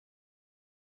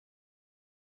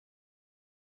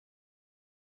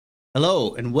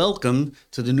Hello, and welcome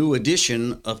to the new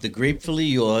edition of the Grapefully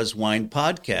Yours Wine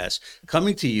Podcast,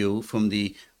 coming to you from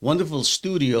the wonderful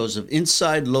studios of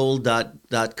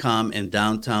InsideLowell.com in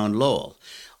downtown Lowell.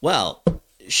 Well,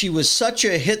 she was such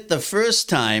a hit the first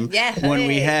time when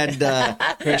we had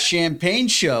her champagne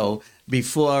show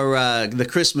before the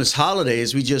Christmas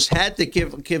holidays. We just had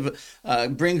to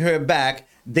bring her back.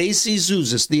 Dacey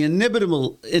Zouzas, the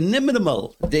inimitable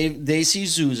Dacey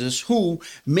Zouzas, who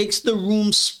makes the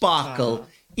room sparkle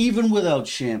even without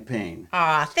champagne.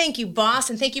 Thank you,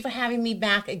 boss, and thank you for having me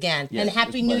back again. Yes, and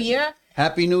Happy New Year.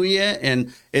 Happy New Year,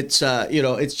 and it's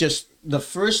it's just the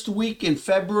first week in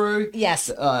February.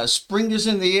 Yes. Spring is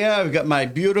in the air. I've got my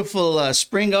beautiful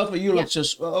spring outfit. You look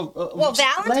just well,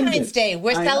 Valentine's Day.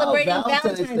 We're celebrating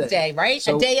Valentine's Day, right?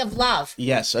 So, a day of love.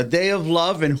 Yes, a day of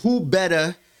love, and who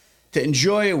better to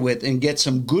enjoy it with and get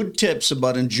some good tips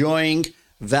about enjoying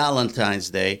Valentine's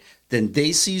Day than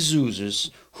Dacey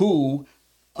Zouzas, who,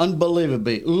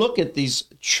 unbelievably, look at these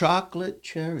chocolate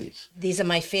cherries. These are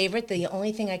my favorite. They're the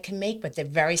only thing I can make, but they're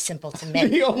very simple to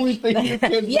make. The only thing you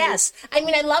can Yes. I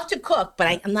mean, I love to cook,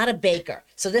 but I'm not a baker.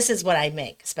 So this is what I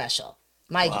make special.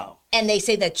 Wow. And they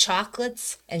say that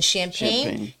chocolates and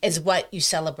champagne is what you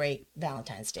celebrate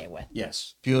Valentine's Day with.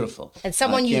 Yes, beautiful. And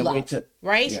someone you love,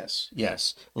 right?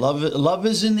 Yes. Love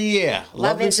is in the air.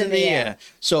 Love is in the air.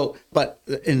 So, but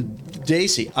in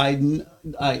Dacey,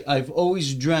 I've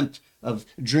always dreamt of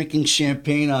drinking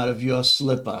champagne out of your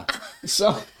slipper.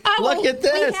 So look at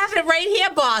this. We have it right here,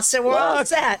 boss. So we're all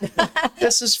set.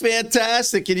 This is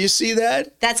fantastic. Can you see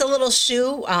that? That's a little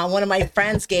shoe one of my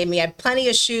friends gave me. I have plenty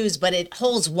of shoes, but it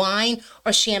holds wine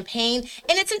or champagne,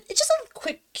 and it's just a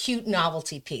quick, cute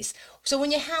novelty piece. So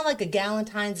when you have like a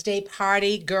Valentine's Day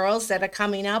party, girls that are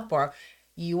coming up, or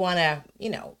you want to,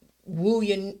 woo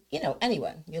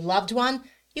anyone, your loved one,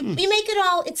 you make it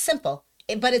all. It's simple,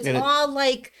 but it's all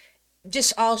like.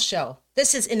 Just all show.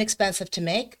 This is inexpensive to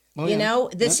make.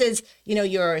 This is,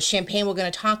 your champagne we're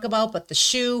going to talk about, but the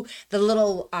shoe, the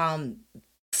little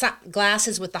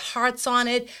glasses with the hearts on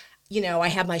it. I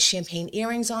have my champagne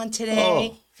earrings on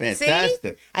today. Oh,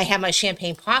 fantastic. See? I have my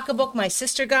champagne pocketbook. My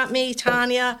sister got me,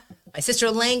 Tanya. My sister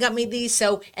Elaine got me these.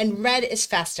 And red is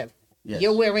festive. Yes.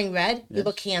 You're wearing red. Yes. You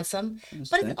look handsome. Yes,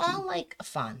 but it's all like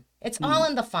fun. It's all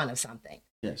in the fun of something.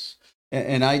 Yes.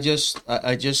 And I just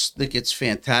think it's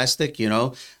fantastic.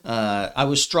 I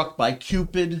was struck by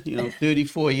Cupid,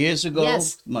 34 years ago.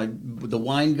 Yes. The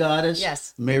wine goddess,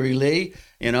 yes. Mary Lee.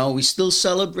 We still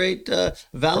celebrate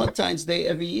Valentine's Day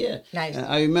every year. Nice.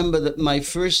 I remember that my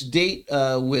first date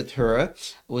with her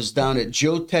was down at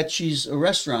Joe Tecci's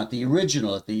restaurant, the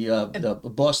original at the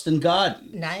Boston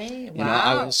Garden. Nice.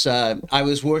 Wow. I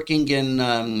was working in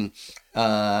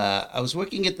I was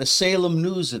working at the Salem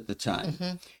News at the time.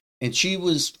 Mm-hmm. And she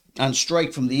was on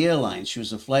strike from the airline. She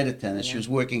was a flight attendant. Yeah. She was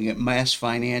working at Mass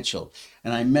Financial.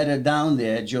 And I met her down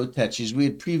there at Joe Tecci's. We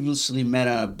had previously met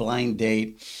on a blind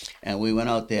date, and we went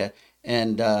out there.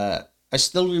 And I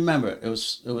still remember it. It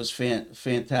was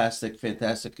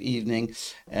fantastic evening.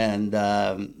 And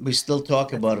we still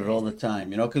talk about it all the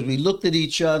time, because we looked at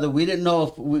each other. We didn't know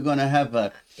if we were going to have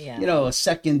a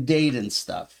second date and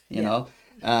stuff, you know.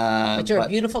 But you're a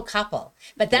beautiful couple.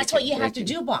 But that's what you have to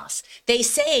do, boss. They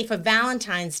say for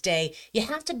Valentine's Day, you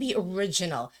have to be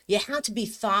original. You have to be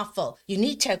thoughtful. You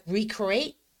need to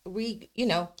create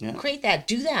that.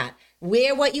 Do that.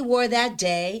 Wear what you wore that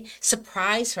day,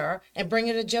 surprise her, and bring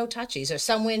her to Joe Tecci's or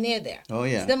somewhere near there. Oh,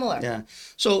 yeah. Similar. Yeah.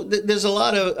 So there's a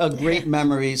lot of great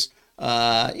memories,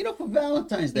 for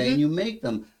Valentine's Day, and you make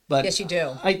them. But yes, you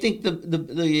do. I think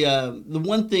the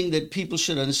one thing that people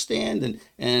should understand,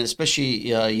 and especially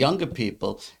younger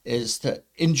people, is to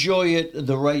enjoy it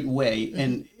the right way. Mm-hmm.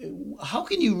 And how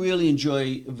can you really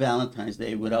enjoy Valentine's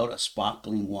Day without a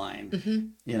sparkling wine?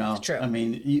 Mm-hmm. True. I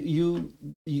mean, you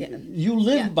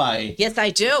live by. Yes, I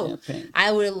do. Champagne.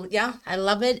 I will. Yeah, I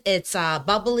love it. It's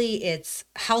bubbly. It's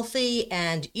healthy,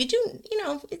 and you do.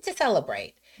 It's to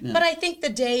celebrate. Yeah. But I think the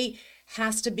day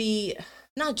has to be.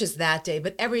 Not just that day,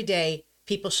 but every day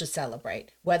people should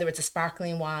celebrate, whether it's a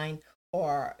sparkling wine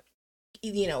or,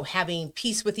 having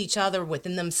peace with each other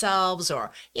within themselves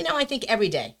or, I think every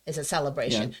day is a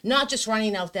celebration, not just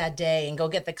running out that day and go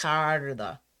get the card or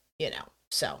the,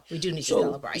 so we do need to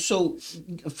celebrate. So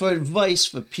for advice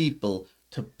for people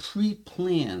to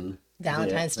pre-plan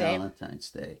Valentine's Day,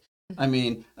 I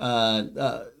mean,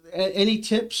 any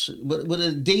tips? What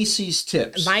are Dacey's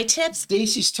tips? My tips?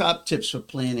 Dacey's top tips for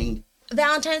planning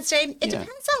Valentine's Day, it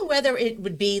depends on whether it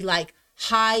would be like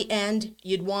high end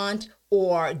you'd want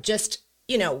or just,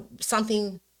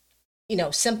 something,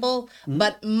 simple. Mm-hmm.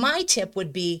 But my tip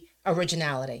would be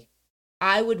originality.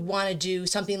 I would want to do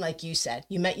something like you said.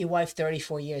 You met your wife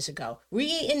 34 years ago.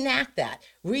 Reenact that.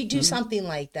 Redo something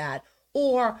like that.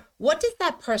 Or what does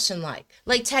that person like?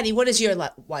 Like Teddy, what is your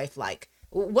wife like?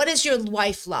 What does your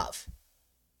wife love?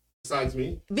 Besides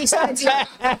me? Besides you.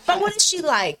 But what does she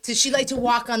like? Does she like to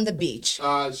walk on the beach?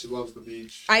 She loves the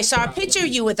beach. I saw a picture of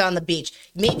you with on the beach.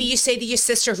 Maybe you say to your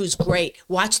sister, who's great,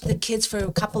 watch the kids for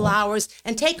a couple hours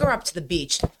and take her up to the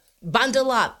beach.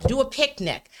 Bundle up, do a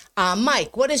picnic.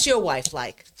 Mike, what is your wife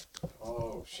like?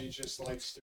 Oh, she just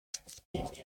likes to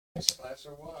eat a glass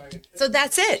of wine. So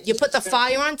that's it. You put the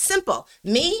fire on. Simple.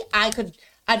 Me,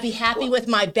 I'd be happy with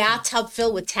my bathtub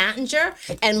filled with Tattinger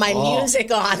and my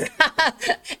music on.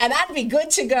 And I'd be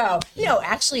good to go. You know,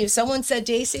 actually, if someone said,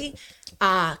 Dacey,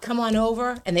 come on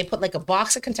over, and they put like a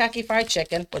box of Kentucky Fried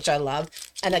Chicken, which I love,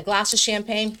 and a glass of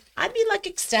champagne, I'd be like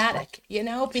ecstatic, you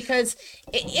know, because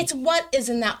it's what is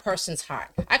in that person's heart.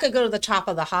 I could go to the top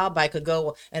of the hub. I could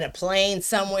go in a plane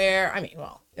somewhere. I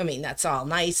mean, that's all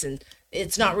nice, and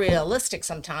it's not realistic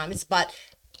sometimes, but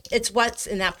it's what's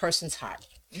in that person's heart.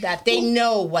 That they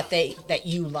know that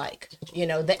you like, you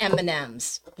know, the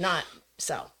M&Ms, not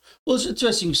so. Well, it's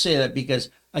interesting you say that because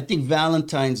I think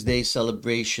Valentine's Day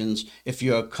celebrations, if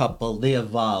you're a couple, they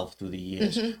evolve through the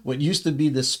years. What used to be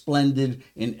the splendid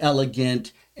and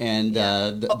elegant and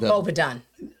Overdone.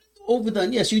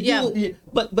 Overdone, yes, you do,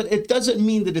 but it doesn't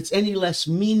mean that it's any less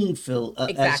meaningful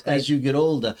Exactly. as you get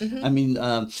older. I mean, you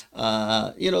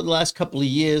know, the last couple of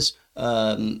years.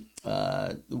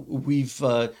 We've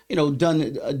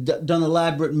done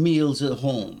elaborate meals at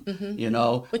home, you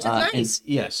know, Which is nice. And,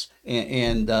 yes,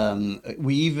 and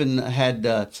we even had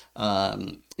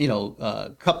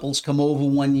couples come over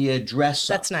one year dress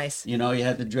up. That's nice. You know, you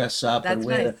had to dress up That's and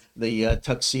wear nice. the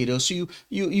tuxedo. So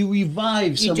you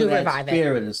revive some of that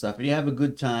spirit and stuff, and you have a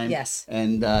good time. Yes.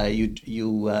 And you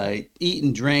eat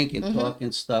and drink and talk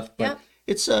and stuff. But Yep.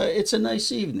 it's a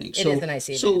nice evening. It is a nice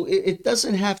evening. So it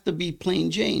doesn't have to be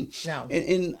plain Jane. No.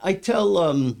 And I tell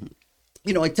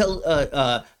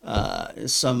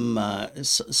some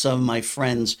of my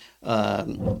friends,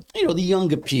 the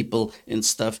younger people and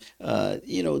stuff,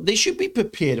 they should be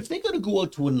prepared. If they're going to go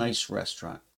out to a nice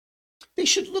restaurant, they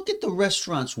should look at the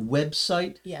restaurant's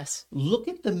website. Yes. Look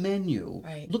at the menu.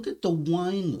 Right. Look at the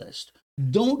wine list.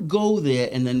 Don't go there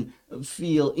and then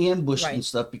feel ambushed and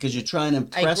stuff because you're trying to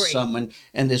impress someone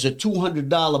and there's a $200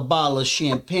 bottle of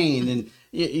champagne and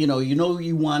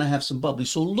you want to have some bubbly.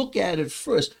 So look at it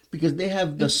first because they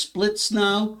have the splits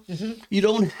now. You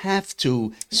don't have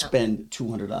to spend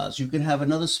 $200. You can have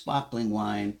another sparkling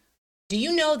wine. Do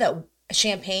you know that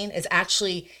champagne is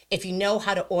actually, if you know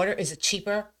how to order, is it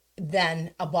cheaper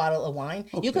than a bottle of wine?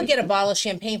 Okay. You could get a bottle of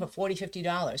champagne for $40,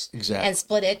 $50. Exactly. And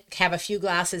split it, have a few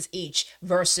glasses each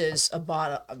versus a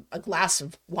glass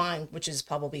of wine, which is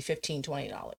probably $15,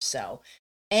 $20. So,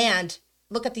 and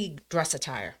look at the dress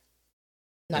attire.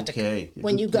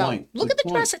 When you go, look at the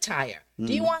dress attire.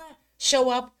 Do you want to show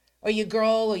up, or your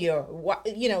girl, or you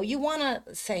want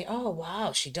to say, oh,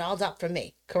 wow, she dolled up for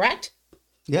me, correct?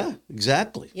 Yeah,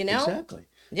 exactly. You know? Exactly.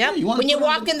 Yep. Yeah, when you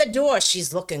walk in the door,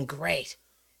 she's looking great.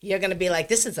 You're going to be like,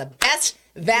 this is the best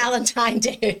Valentine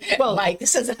Day. Well, Mike,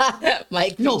 this is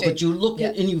Mike. No, but you look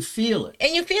at it and you feel it.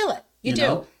 And you feel it. You do.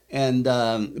 Know? And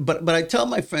but I tell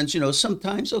my friends,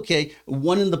 sometimes, okay,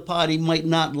 one in the party might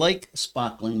not like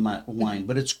sparkling wine,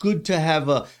 but it's good to have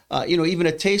even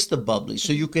a taste of bubbly,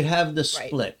 so you could have the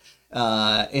split.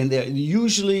 And they're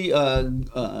usually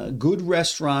good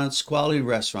restaurants, quality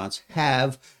restaurants,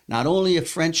 have not only a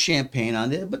French champagne on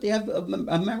there, but they have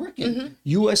American,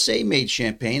 USA-made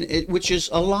champagne, which is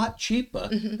a lot cheaper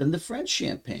than the French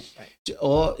champagne. Right.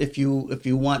 Or if you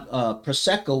want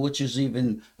Prosecco, which is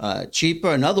even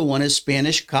cheaper, another one is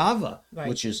Spanish Cava,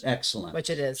 which is excellent. Which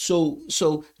it is.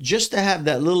 So just to have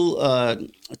that little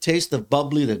taste of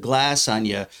bubbly, the glass on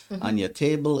your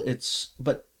table,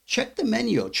 but check the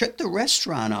menu, check the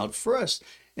restaurant out first,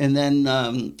 and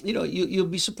then you'll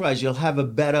be surprised. You'll have a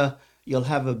better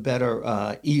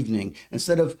evening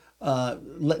instead of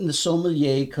letting the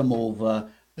sommelier come over.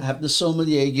 Have the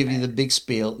sommelier give you the big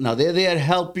spiel. Now they're there to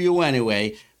help you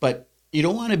anyway, but you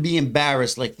don't want to be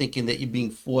embarrassed, like thinking that you're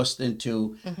being forced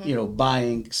into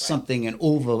buying something and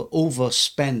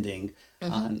overspending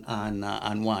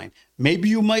on wine. Maybe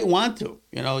you might want to,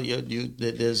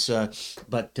 there's,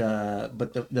 but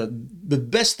the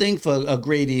best thing for a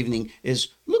great evening is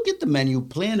look at the menu,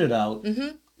 plan it out,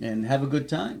 and have a good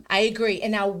time. I agree.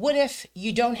 And now, what if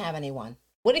you don't have anyone?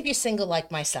 What if you're single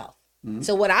like myself?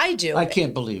 So what I do... I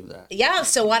can't believe that. Yeah,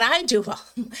 so what I do,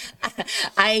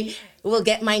 I will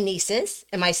get my nieces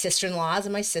and my sister-in-laws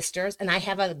and my sisters, and I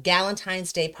have a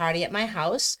Valentine's Day party at my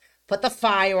house, put the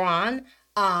fire on,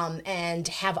 and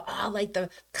have all like the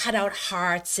cutout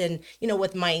hearts, and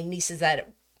with my nieces that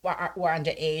were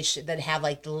underage, that have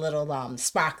like the little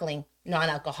sparkling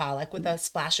non-alcoholic with a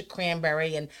splash of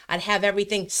cranberry, and I'd have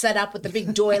everything set up with the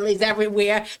big doilies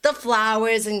everywhere, the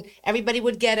flowers, and everybody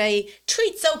would get a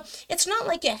treat. So it's not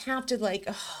like you have to like,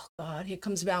 oh God, here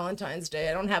comes Valentine's Day,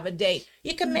 I don't have a date.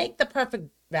 You can make the perfect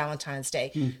Valentine's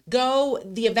Day. Go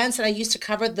the events that I used to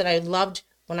cover that I loved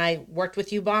when I worked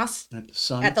with you, boss,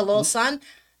 at the Little Sun.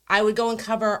 I would go and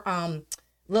cover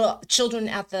little children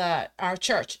at our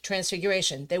church,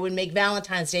 Transfiguration. They would make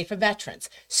Valentine's Day for veterans.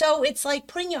 So it's like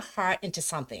putting your heart into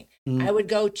something. I would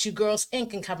go to Girls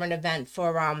Inc. and cover an event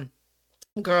for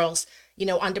girls,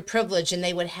 underprivileged, and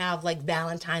they would have like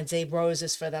Valentine's Day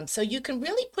roses for them. So you can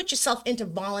really put yourself into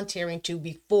volunteering too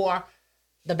before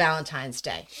the Valentine's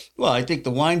Day. Well, I think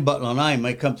the wine butler and I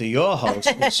might come to your house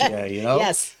this year,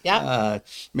 Yes, yeah.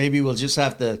 Maybe we'll just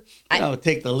have to,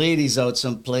 take the ladies out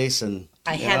someplace and,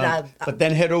 but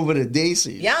then head over to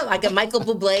Dacey's. Yeah, like a Michael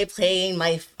Bublé playing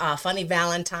My Funny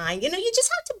Valentine. You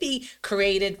just have to be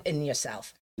creative in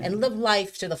yourself and live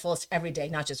life to the fullest every day,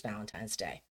 not just Valentine's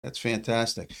Day. That's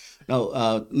fantastic.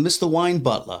 Now, Mr. Wine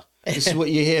Butler, this is what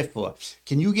you're here for.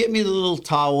 Can you get me the little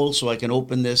towel so I can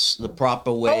open this the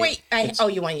proper way? Oh, wait.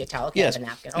 You want your towel? Okay, yes. I have a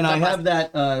napkin. And I have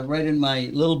that right in my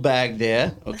little bag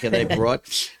there, that I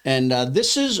brought. And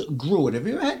this is gruit. Have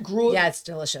you ever had gruit? Yeah, it's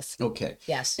delicious. Okay.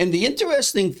 Yes. And the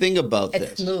interesting thing about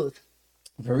this. It's smooth.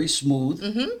 Very smooth.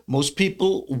 Most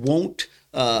people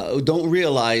don't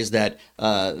realize that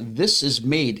this is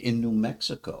made in New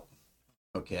Mexico.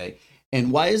 Okay. And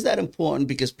why is that important?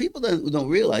 Because people don't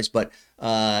realize, but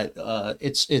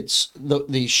it's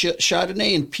the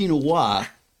Chardonnay and Pinot Noir.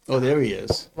 Oh, there he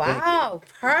is. Wow,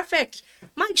 perfect.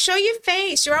 Mike, show your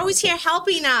face. You're always here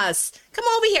helping us. Come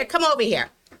over here.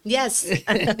 Yes.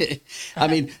 I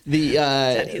mean, the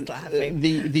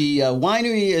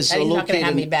winery is He's located. not going to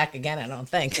have me back again, I don't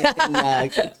think.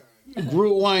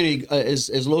 Gruit Winery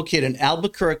is located in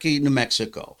Albuquerque, New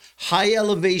Mexico. High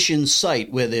elevation site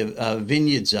where the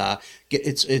vineyards are.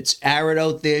 It's arid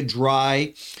out there,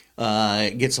 dry.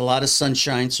 Gets a lot of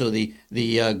sunshine, so the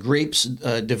grapes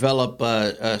develop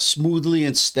smoothly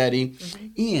and steady.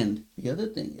 And the other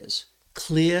thing is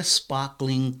clear,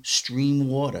 sparkling stream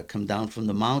water come down from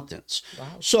the mountains. Wow.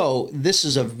 So this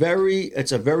is a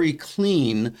very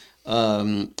clean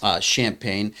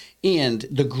champagne. And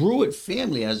the Gruit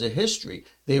family has a history.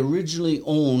 They originally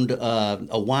owned a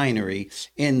winery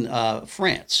in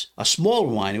France, a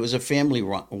small winery. It was a family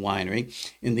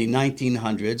winery in the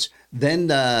 1900s. Then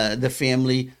the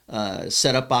family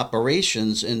set up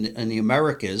operations in the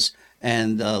Americas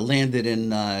and landed in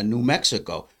New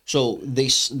Mexico. So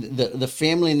the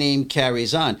family name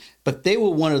carries on. But they were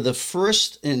one of the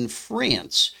first in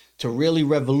France to really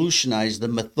revolutionize the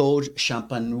méthode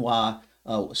champenoise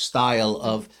style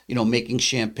of making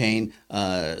champagne,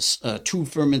 2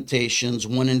 fermentations,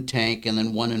 1 in tank and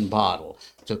then 1 in bottle,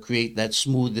 to create that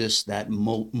smoothness, that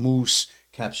mousse,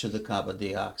 capture the carbon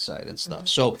dioxide and stuff.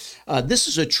 So this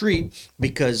is a treat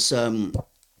because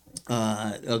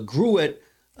Gruit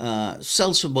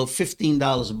sells for about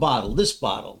 $15 a bottle. This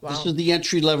bottle, wow. This is the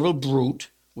entry level Brut,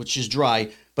 which is dry.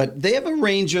 But they have a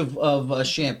range of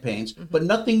champagnes, but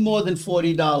nothing more than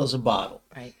 $40 a bottle.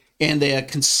 Right. And they are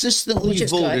consistently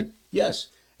voted. Good. Yes.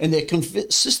 And they're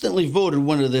consistently voted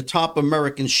one of the top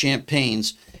American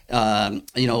champagnes, by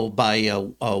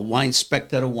Wine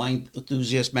Spectator, Wine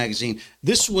Enthusiast magazine.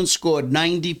 This one scored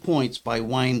 90 points by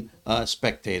Wine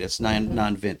Spectator. It's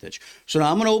non-vintage. So now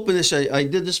I'm going to open this. I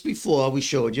did this before. We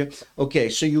showed you. Okay,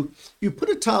 so you put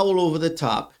a towel over the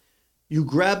top. You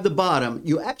grab the bottom.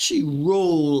 You actually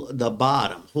roll the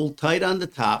bottom. Hold tight on the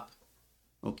top.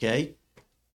 Okay.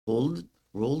 Roll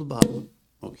the bottom.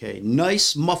 Okay.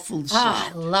 Nice muffled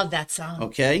sound. I love that song.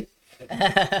 Okay.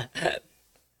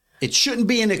 It shouldn't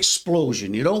be an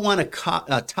explosion. You don't want a car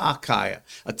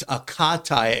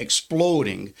tire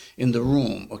exploding in the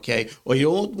room, okay? Or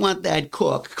you don't want that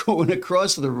cork going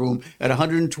across the room at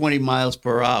 120 miles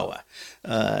per hour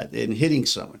and hitting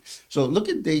someone. So look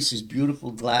at Dacey's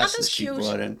beautiful glass that she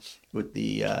brought in with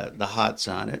the hots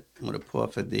on it. I'm going to pour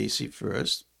for Dacey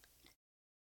first.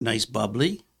 Nice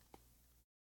bubbly.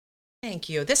 Thank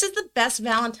you. This is the best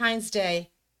Valentine's Day.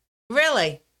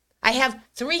 Really. I have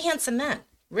 3 handsome men.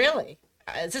 Really?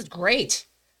 This is great.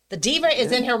 The diva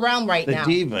is in her realm right now.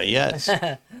 The diva, yes.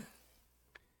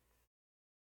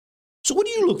 So what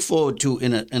do you look forward to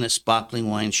in a sparkling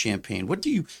wine champagne? What do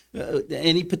you,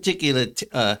 any particular,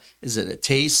 is it a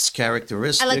taste,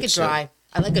 characteristics? I like it dry.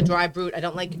 I like a dry brut. I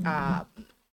don't like, I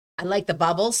like the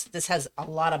bubbles. This has a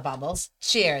lot of bubbles.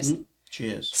 Cheers.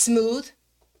 Cheers. Smooth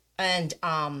and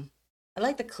I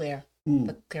like the clear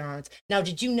orange. Now,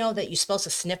 did you know that you're supposed to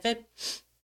sniff it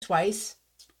twice?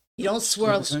 You don't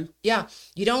swirl. Okay. Yeah,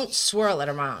 you don't swirl it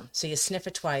around. So you sniff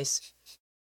it twice.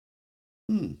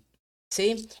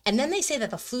 See? And then they say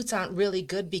that the flutes aren't really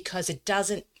good because it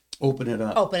doesn't Open it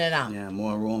up. open it up. Yeah,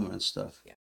 more aroma and stuff.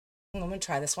 Yeah. I'm going to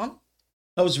try this one.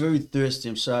 I was very thirsty.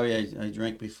 I'm sorry I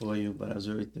drank before you, but I was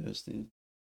very thirsty.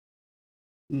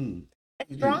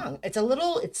 It's strong.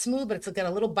 It's smooth, but it's got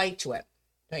a little bite to it.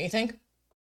 Don't you think?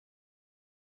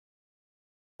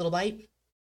 Little bite?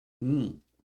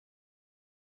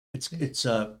 It's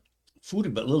fruity,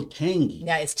 but a little tangy.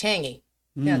 Yeah, it's tangy.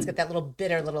 Yeah, it's got that little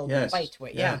bitter little bite to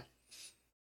it. Yeah.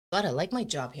 God, I like my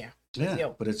job here. Yeah,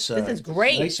 but it's this is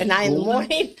great. nice at and 9 in the golden.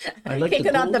 morning, I like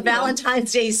kicking off the golden one.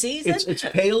 Valentine's Day season. It's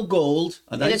pale gold,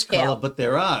 a nice is pale. color, but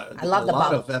there are I love a the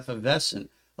lot of bubbles. effervescent,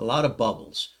 a lot of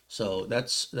bubbles. So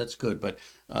that's good. But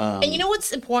And you know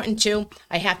what's important too?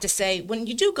 I have to say, when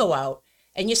you do go out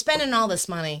and you're spending all this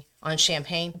money on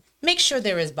champagne, make sure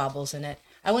there is bubbles in it.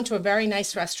 I went to a very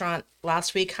nice restaurant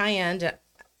last week, high end,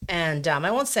 and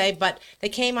I won't say, but they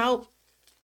came out.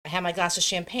 I had my glass of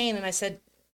champagne, and I said,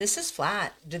 "This is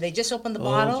flat. Did they just open the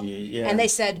bottle?" gee, yeah. And they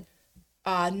said,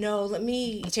 "No, let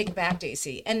me take it back,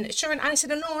 Dacey." And sure, and I said,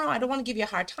 "No, I don't want to give you a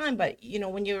hard time, but you know,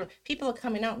 when people are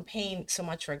coming out and paying so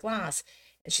much for a glass."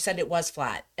 And she said it was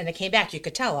flat, and it came back. You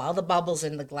could tell all the bubbles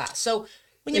in the glass. So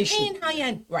when you're paying high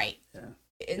end, right? Yeah.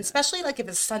 And especially like if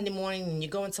it's Sunday morning and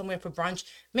you're going somewhere for brunch,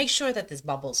 make sure that there's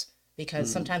bubbles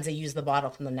because sometimes they use the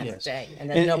bottle from the next day and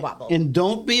there's no bubbles. And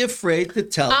don't be afraid to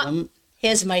tell them.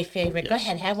 Here's my favorite. Go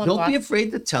ahead, have one. Don't be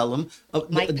afraid to tell them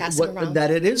Mike, pass it around. that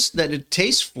it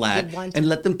tastes flat, Good one. and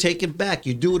let them take it back.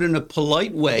 You do it in a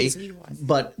polite way, Easy one.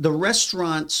 but the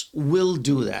restaurants will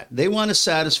do that. They want to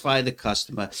satisfy the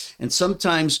customer, and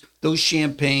sometimes those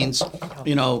champagnes,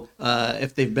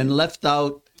 if they've been left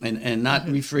out and not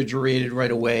refrigerated right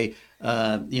away,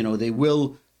 they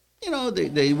will.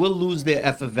 They will lose their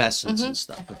effervescence and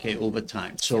stuff. Okay, over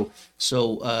time.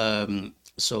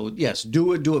 So yes,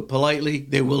 do it politely.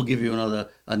 They will give you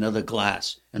another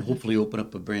glass and hopefully open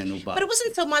up a brand new bottle. But it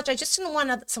wasn't so much. I just didn't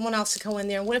want someone else to go in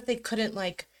there. And what if they couldn't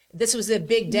this was a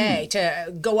big day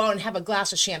to go out and have a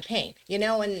glass of champagne,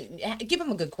 and give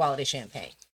them a good quality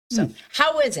champagne. So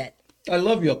how is it? I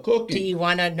love your Do cooking. you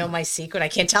want to know my secret? I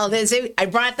can't tell this. I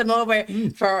brought them over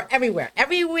for everywhere.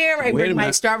 Everywhere I Wait a bring my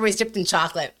minute. strawberries dipped in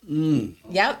chocolate.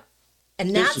 Yep. And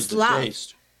This that's is the love.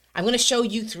 taste. I'm going to show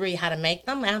you 3 how to make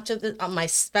them after on my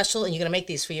special, and you're going to make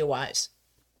these for your wives.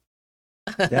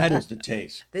 That is the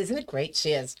taste. Isn't it great?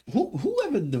 She is.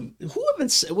 Whoever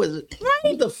said, was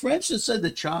it the French that said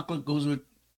the chocolate goes with?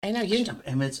 I know. You know.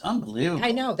 I mean, it's unbelievable.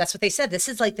 I know. That's what they said. This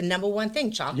is like the number one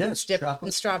thing, chocolate Yes, dipped chocolate.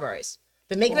 in strawberries.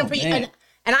 Been making them for you. man.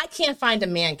 And I can't find a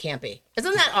man, Campy.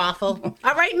 Isn't that awful?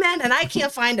 All right, men, and I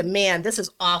can't find a man. This is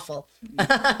awful.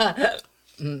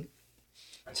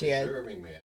 Cheers. Serving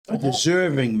man. A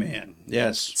deserving man.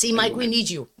 Yes. See, Mike, we need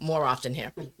you more often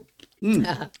here.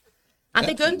 Aren't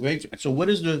they good? Great. So what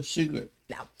is the secret?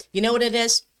 No. You know what it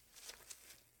is?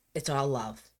 It's all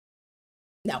love.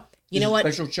 No. You Is know it what?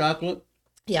 Special chocolate?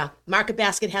 Yeah. Market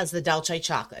Basket has the Dolce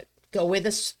chocolate. Go with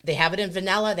us. They have it in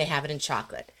vanilla. They have it in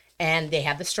chocolate. And they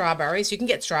have the strawberries. You can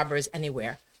get strawberries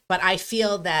anywhere. But I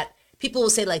feel that people will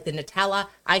say like the Nutella.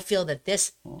 I feel that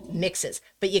this mixes.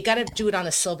 But you got to do it on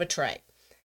a silver tray.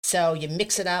 So you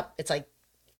mix it up. It's like,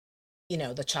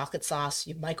 the chocolate sauce.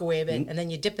 You microwave it, and then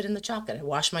you dip it in the chocolate. I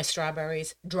wash my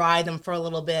strawberries, dry them for a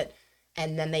little bit,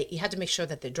 and then you have to make sure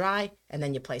that they're dry, and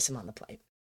then you place them on the plate.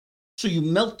 So you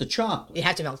melt the chocolate. You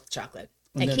have to melt the chocolate.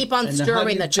 And then- keep on and then how do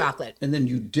stirring you the dip- chocolate. And then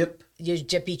you dip. You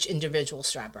dip each individual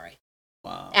strawberry.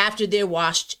 Wow. After they're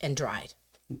washed and dried.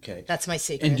 Okay. That's my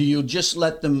secret. And do you just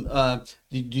let them?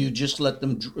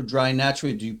 Dry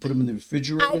naturally? Do you put them in the I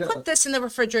refrigerator? put this in the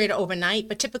refrigerator overnight,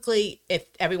 but typically if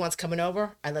everyone's coming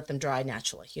over, I let them dry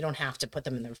naturally. You don't have to put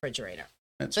them in the refrigerator.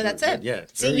 So that's very it. good. Yeah.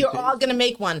 See, very you're tasty. all going to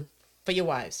make one for your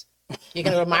wives. You're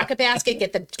going to go to Market Basket,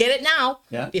 get it now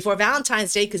before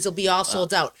Valentine's Day because they'll be all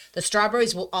sold out. The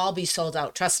strawberries will all be sold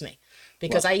out, trust me.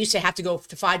 Because I used to have to go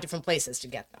to 5 different places to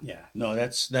get them. Yeah. No,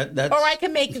 that's. Or I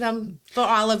can make them for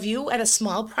all of you at a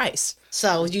small price.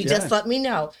 So you just let me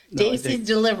know. Dacey's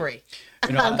delivery.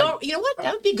 You know what?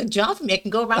 That would be a good job for me. I can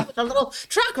go around with a little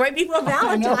truck right before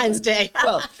Valentine's Day.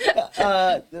 Well,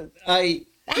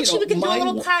 Actually, we can do a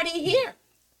little party here.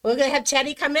 We're going to have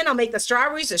Teddy come in. I'll make the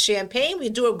strawberries, the champagne. We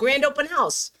do a grand open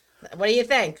house. What do you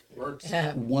think? Works.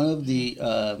 One of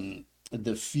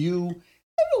the few,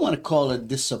 I don't want to call it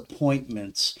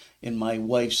disappointments in my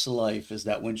wife's life is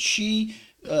that when she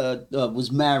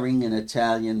was marrying an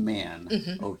Italian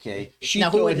man, okay, she Now,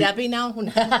 who thought would that be now?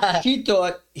 she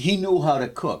thought he knew how to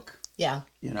cook. Yeah.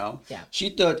 You know, Yeah. she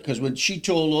thought, because when she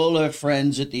told all her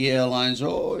friends at the airlines,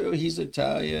 oh, he's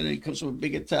Italian, he comes from a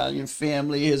big Italian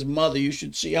family, his mother, you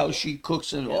should see how she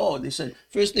cooks. And they said,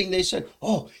 first thing they said,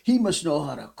 oh, he must know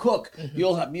how to cook.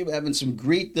 You'll have you having some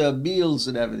great meals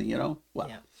and everything, you know. Well,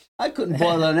 Yeah. I couldn't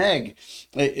boil an egg,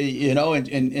 you know,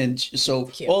 and so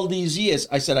Cute. all these years,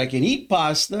 I said I can eat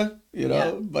pasta, you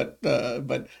know, but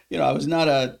you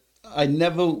know, I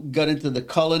never got into the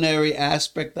culinary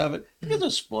aspect of it because I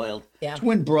was spoiled. Yeah.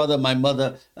 Twin brother, my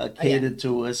mother catered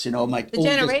to us, you know, my The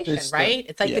oldest generation, sister. right?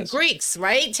 It's like the Yes. Greeks,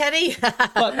 right, Teddy?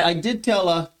 But I did tell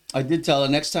her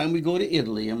next time we go to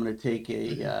Italy, I'm going to take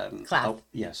a Class.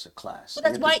 yes, a class. Well,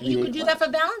 that's why you 3-day could do that for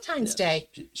class. Valentine's Day.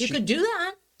 You She- could do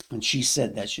that. And she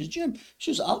said that. She says, Jim,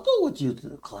 I'll go with you to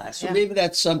the class. So Yeah. maybe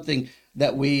that's something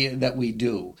that we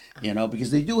do, you know, because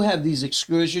they do have these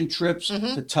excursion trips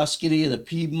to Tuscany or the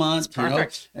Piedmont, you know,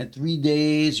 perfect. and 3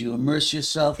 days you immerse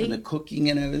yourself in the cooking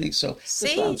and everything. So this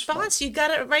See, sounds fun. boss, you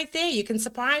got it right there. You can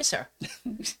surprise her.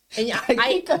 And I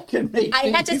think I can make I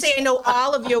had to things. say, I know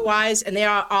all of your wives, and they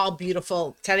are all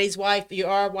beautiful. Teddy's wife,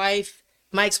 your wife,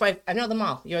 Mike's wife, I know them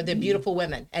all. They're beautiful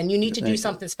women, and you need to do Thank you.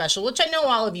 something special, which I know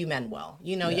all of you men will.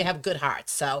 You know, you have good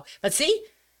hearts. So, but see,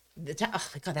 oh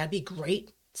my God, that'd be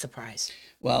great surprise.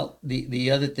 Well, the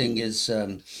other thing is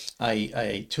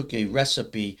I took a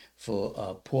recipe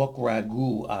for pork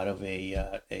ragu out of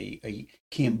a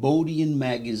Cambodian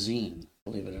magazine,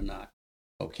 believe it or not.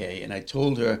 Okay, and I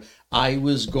told her I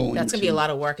was going That's to. gonna be a lot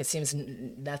of work. It seems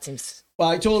Well,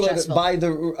 I told her to stressful. buy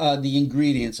the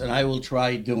ingredients, and I will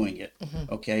try doing it.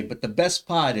 Mm-hmm. Okay, but the best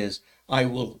part is I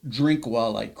will drink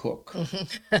while I cook.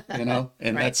 You know,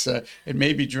 and Right. that's and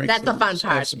maybe drink. That's the fun have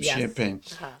part, Some yes. champagne.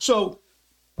 So,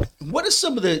 what are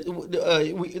some of the?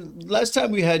 Last time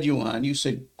we had you on, you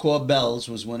said Corbel's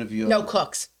was one of your no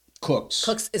cooks. cooks.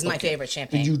 Cooks is my favorite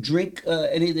champagne. Did you drink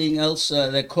anything else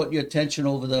that caught your attention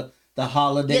over the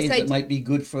holidays Yes, I that might be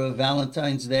good for a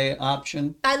Valentine's Day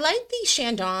option? I like the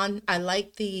Chandon. I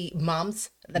like the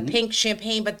mums, the pink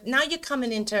champagne, but now you're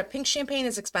coming into pink champagne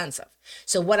is expensive.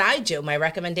 So what I do, my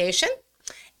recommendation,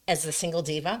 as a single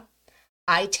diva,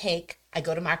 I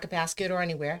go to Market Basket or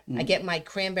anywhere. I get my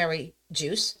cranberry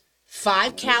juice,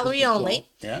 5 calorie only,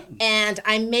 Yeah. and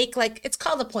I make it's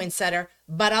called a poinsettia,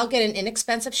 but I'll get an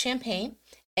inexpensive champagne,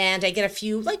 and I get a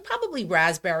few, probably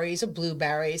raspberries or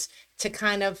blueberries to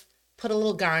kind of put a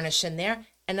little garnish in there,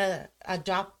 and a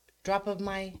drop of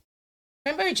my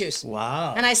cranberry juice.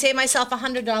 Wow. And I save myself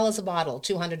 $100 a bottle,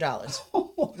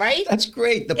 $200, right? That's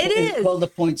great. It It's is. called the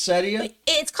poinsettia.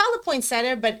 It's called a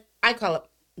poinsettia, but I call it,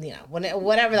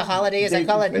 whatever the holiday is, I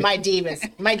call it my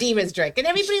divas drink, and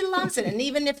everybody loves it. And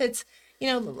even if it's,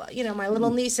 my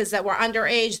little nieces that were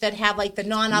underage that have the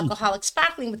non-alcoholic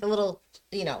sparkling with a little,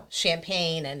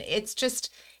 champagne, and it's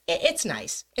just, it's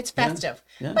nice. It's festive.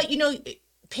 Yeah. But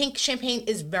pink champagne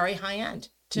is very high end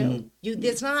too.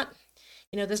 There's not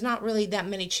really that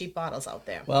many cheap bottles out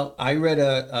there. Well, I read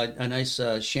a nice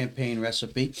champagne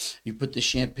recipe. You put the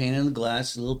champagne in a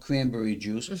glass, a little cranberry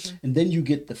juice, and then you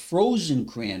get the frozen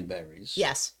cranberries.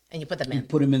 Yes, and you put them You in.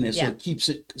 put them in there, so Yeah. it keeps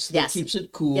it Yes. keeps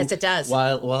it cool. Yes, it does.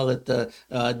 While it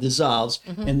dissolves,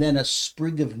 and then a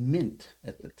sprig of mint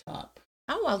at the top.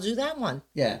 Oh, I'll do that one.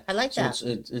 Yeah, I like that. So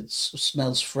it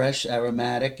smells fresh,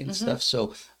 aromatic, and stuff.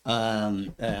 So,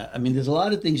 I mean, there's a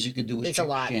lot of things you could do with There's a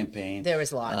lot. champagne. There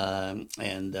is a lot.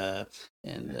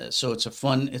 So it's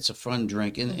a fun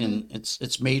drink, and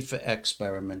it's made for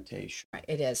experimentation. Right,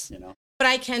 it is. You know. But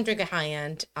I can drink a high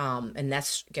end, and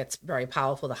that gets very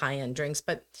powerful, the high end drinks.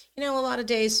 But, a lot of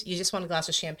days you just want a glass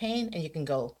of champagne and you can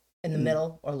go in the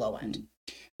middle or low end.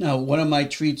 Now, one of my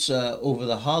treats over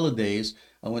the holidays,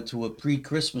 I went to a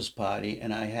pre-Christmas party,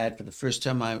 and I had, for the first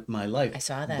time in my life, I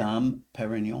saw that. Dom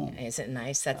Perignon, Is it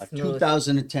nice? That's smooth.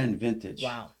 2010 vintage.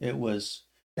 Wow. It was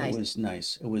Nice. It was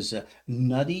nice. It was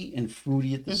nutty and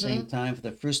fruity at the same time. For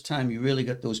the first time, you really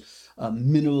got those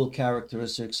mineral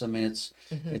characteristics. I mean,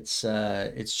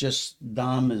 it's just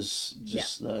Dom is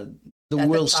just the At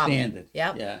world the top. standard.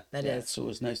 Yep, Yeah, that yeah. is. So it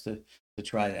was nice to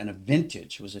try it. And a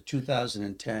vintage. It was a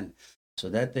 2010. So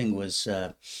that thing was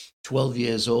 12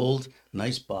 years old.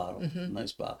 Nice bottle.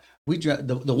 Nice bottle. We drank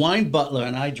the wine butler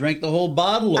and I drank the whole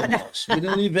bottle almost. We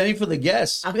didn't leave any for the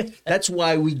guests. That's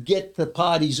why we get the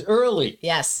parties early,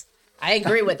 Yes, I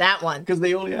agree with that one. because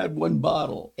they only had one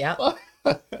bottle. Yeah.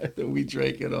 We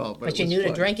drank it all. But it you was knew to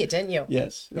fun. drink it, didn't you?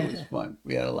 Yes, it was fun.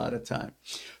 We had a lot of time.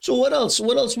 So what else?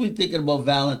 What else we thinking about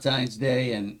Valentine's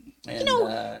Day and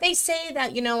They say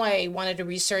that, I wanted to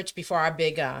research before our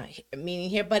big meeting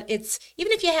here, but it's,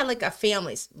 even if you had a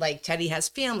families, like Teddy has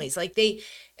families,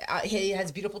 he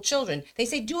has beautiful children. They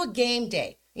say do a game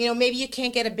day. maybe you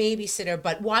can't get a babysitter,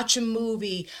 but watch a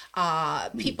movie.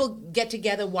 People get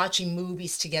together watching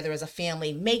movies together as a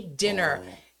family, make dinner.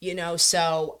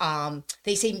 So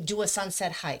they say do a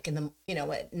sunset hike in the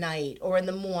at night or in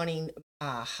the morning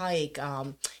hike.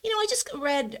 I just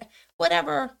read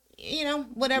whatever.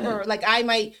 Whatever. Like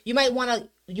you might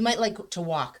like to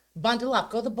walk. Bundle up,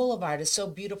 go to the boulevard. It's so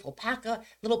beautiful. Pack a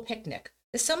little picnic.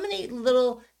 There's so many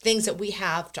little things that we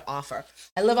have to offer.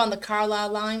 I live on the Carlisle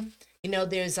line.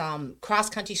 There's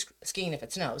cross-country skiing if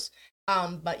it snows.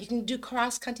 But you can do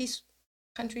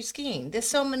cross-country skiing. There's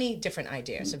so many different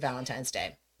ideas of Valentine's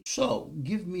Day. So,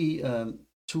 give me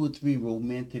 2 or 3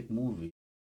 romantic movies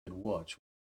you can watch.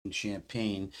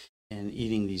 Champagne and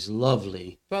eating these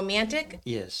lovely... Romantic?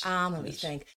 Yes. Let me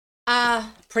think.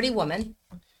 Pretty Woman.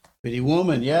 Pretty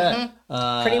Woman, yeah.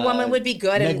 Mm-hmm. Pretty Woman would be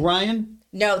good. Meg Ryan?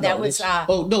 No, that's...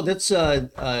 that's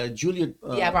Julia...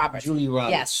 Roberts. Julia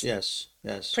Roberts. Yes.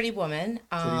 Pretty Woman.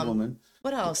 Pretty Woman.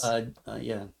 What else?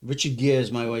 Richard Gere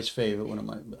is my wife's favorite. One of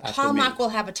my... Hallmark will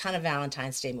have a ton of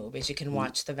Valentine's Day movies. You can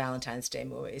watch the Valentine's Day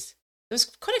movies. There's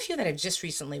quite a few that I've just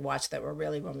recently watched that were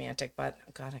really romantic, but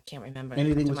God, I can't remember.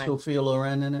 Anything with Sophia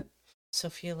Loren in it?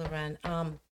 Sophia Loren.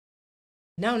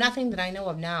 No, nothing that I know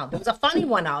of now. There was a funny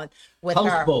one out with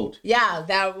Houseboat. her. Yeah,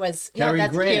 that was Cary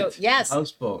Grant. cute. Yes.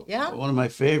 Houseboat. Yeah. One of my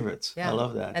favorites. Yeah. I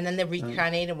love that. And then the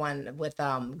reincarnated one with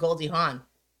Goldie Hawn.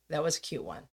 That was a cute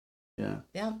one. Yeah.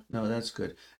 Yeah. No, that's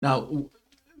good. Now,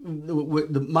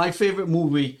 my favorite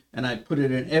movie, and I put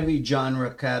it in every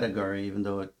genre category, even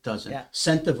though it doesn't. Yeah.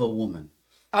 Scent of a Woman.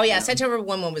 Oh yeah, Scent of a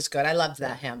Woman was good. I loved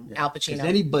that him, Al Pacino. 'Cause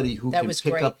anybody who can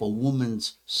pick great. up a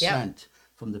woman's scent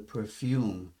from the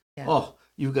perfume, Yeah.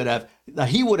 you got to have. Now,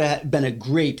 he would have been a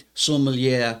great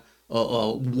sommelier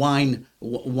or wine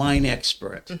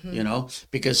expert,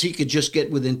 because he could just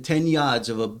get within 10 yards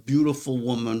of a beautiful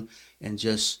woman and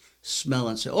just smell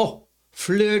and say, "Oh,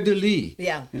 fleur de lis."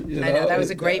 Yeah, I know that was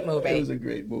a great movie. It was a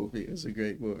great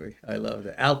movie. I loved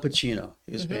it. Al Pacino,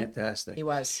 he was fantastic. He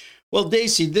was. Well,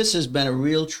 Dacey, this has been a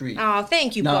real treat. Oh,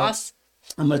 thank you, Now, boss.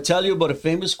 I'm going to tell you about a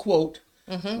famous quote,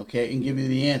 okay, and give you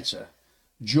the answer.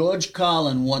 George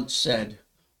Carlin once said,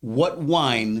 "What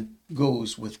wine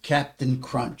goes with Captain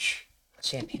Crunch?"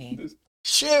 Champagne.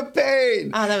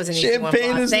 Champagne. Oh, that was an easy one,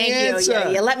 Champagne boss. is Thank the you. answer. Yeah,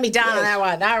 you let me down on that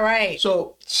one. All right.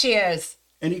 So, cheers.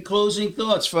 any closing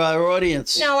thoughts for our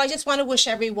audience? No, I just want to wish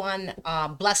everyone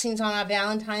blessings on our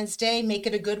Valentine's Day. Make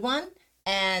it a good one.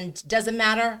 And doesn't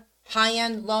matter, high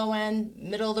end, low end,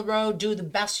 middle of the road, do the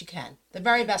best you can. The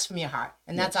very best from your heart.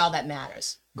 And that's all that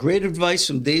matters. Great advice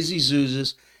from Daisy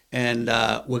Zouzas. And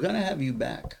we're going to have you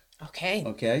back. Okay.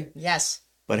 Okay? Yes.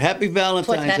 But happy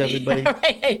Valentine's, everybody. All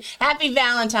right. Happy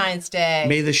Valentine's Day.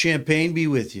 May the champagne be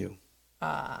with you.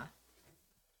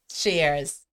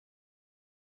 Cheers.